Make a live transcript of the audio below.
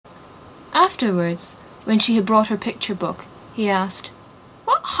Afterwards, when she had brought her picture book, he asked,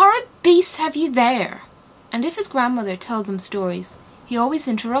 "What horrid beast have you there?" And if his grandmother told them stories, he always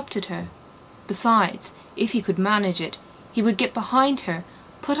interrupted her. Besides, if he could manage it, he would get behind her,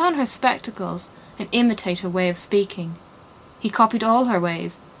 put on her spectacles, and imitate her way of speaking. He copied all her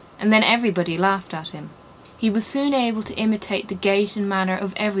ways, and then everybody laughed at him. He was soon able to imitate the gait and manner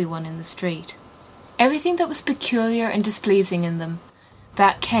of everyone in the street. Everything that was peculiar and displeasing in them,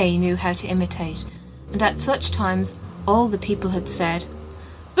 that Kay knew how to imitate, and at such times all the people had said,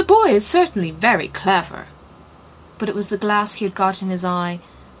 "The boy is certainly very clever." But it was the glass he had got in his eye,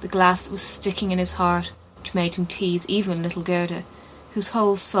 the glass that was sticking in his heart, which made him tease even little Gerda, whose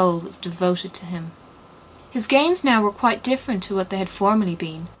whole soul was devoted to him. His games now were quite different to what they had formerly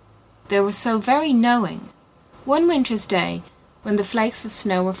been. They were so very knowing. One winter's day, when the flakes of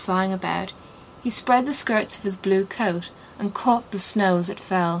snow were flying about, he spread the skirts of his blue coat and caught the snow as it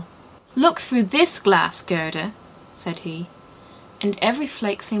fell. "Look through this glass, Gerda," said he, and every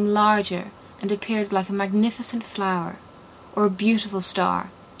flake seemed larger and appeared like a magnificent flower, or a beautiful star.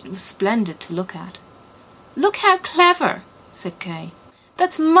 It was splendid to look at. "Look how clever," said Kay.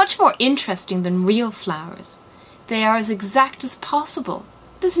 "That's much more interesting than real flowers. They are as exact as possible.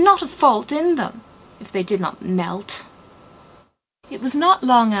 There's not a fault in them, if they did not melt." It was not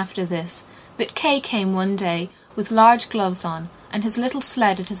long after this that Kay came one day with large gloves on and his little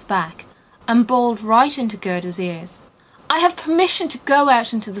sled at his back, and bawled right into Gerda's ears, "I have permission to go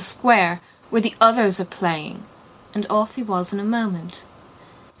out into the square where the others are playing," and off he was in a moment.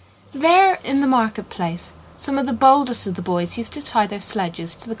 There in the market-place, some of the boldest of the boys used to tie their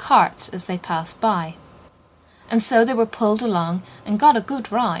sledges to the carts as they passed by, and so they were pulled along and got a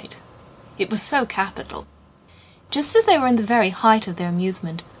good ride. It was so capital. Just as they were in the very height of their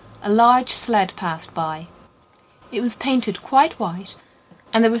amusement, a large sled passed by. It was painted quite white,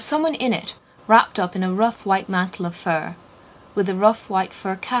 and there was someone in it, wrapped up in a rough white mantle of fur, with a rough white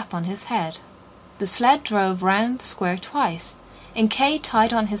fur cap on his head. The sled drove round the square twice, and Kay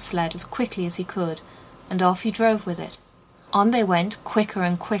tied on his sled as quickly as he could, and off he drove with it. On they went, quicker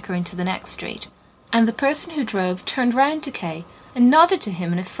and quicker into the next street, and the person who drove turned round to Kay and nodded to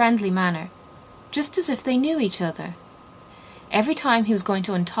him in a friendly manner, just as if they knew each other. Every time he was going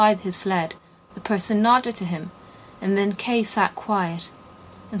to untie his sled, the person nodded to him, and then Kay sat quiet,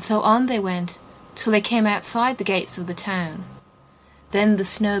 and so on they went, till they came outside the gates of the town. Then the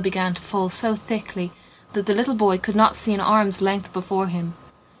snow began to fall so thickly that the little boy could not see an arm's length before him,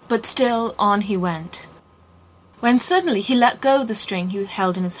 but still on he went, when suddenly he let go the string he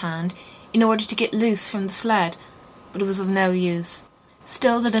held in his hand in order to get loose from the sled, but it was of no use.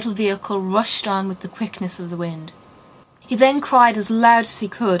 Still the little vehicle rushed on with the quickness of the wind. He then cried as loud as he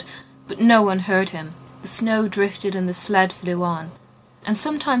could, but no one heard him. The snow drifted and the sled flew on, and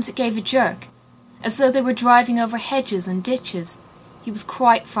sometimes it gave a jerk, as though they were driving over hedges and ditches. He was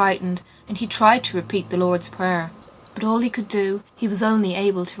quite frightened, and he tried to repeat the Lord's Prayer, but all he could do, he was only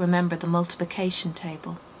able to remember the multiplication table.